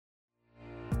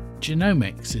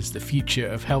Genomics is the future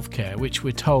of healthcare, which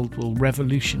we're told will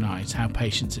revolutionise how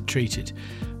patients are treated.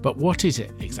 But what is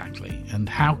it exactly, and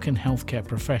how can healthcare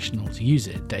professionals use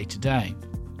it day to day?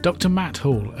 Dr. Matt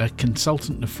Hall, a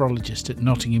consultant nephrologist at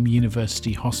Nottingham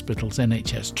University Hospital's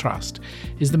NHS Trust,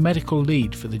 is the medical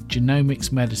lead for the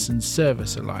Genomics Medicines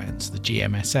Service Alliance, the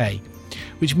GMSA,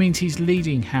 which means he's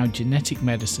leading how genetic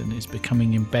medicine is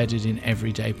becoming embedded in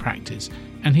everyday practice,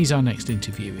 and he's our next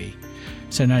interviewee.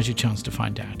 So now's your chance to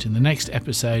find out in the next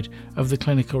episode of the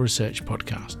Clinical Research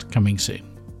Podcast, coming soon.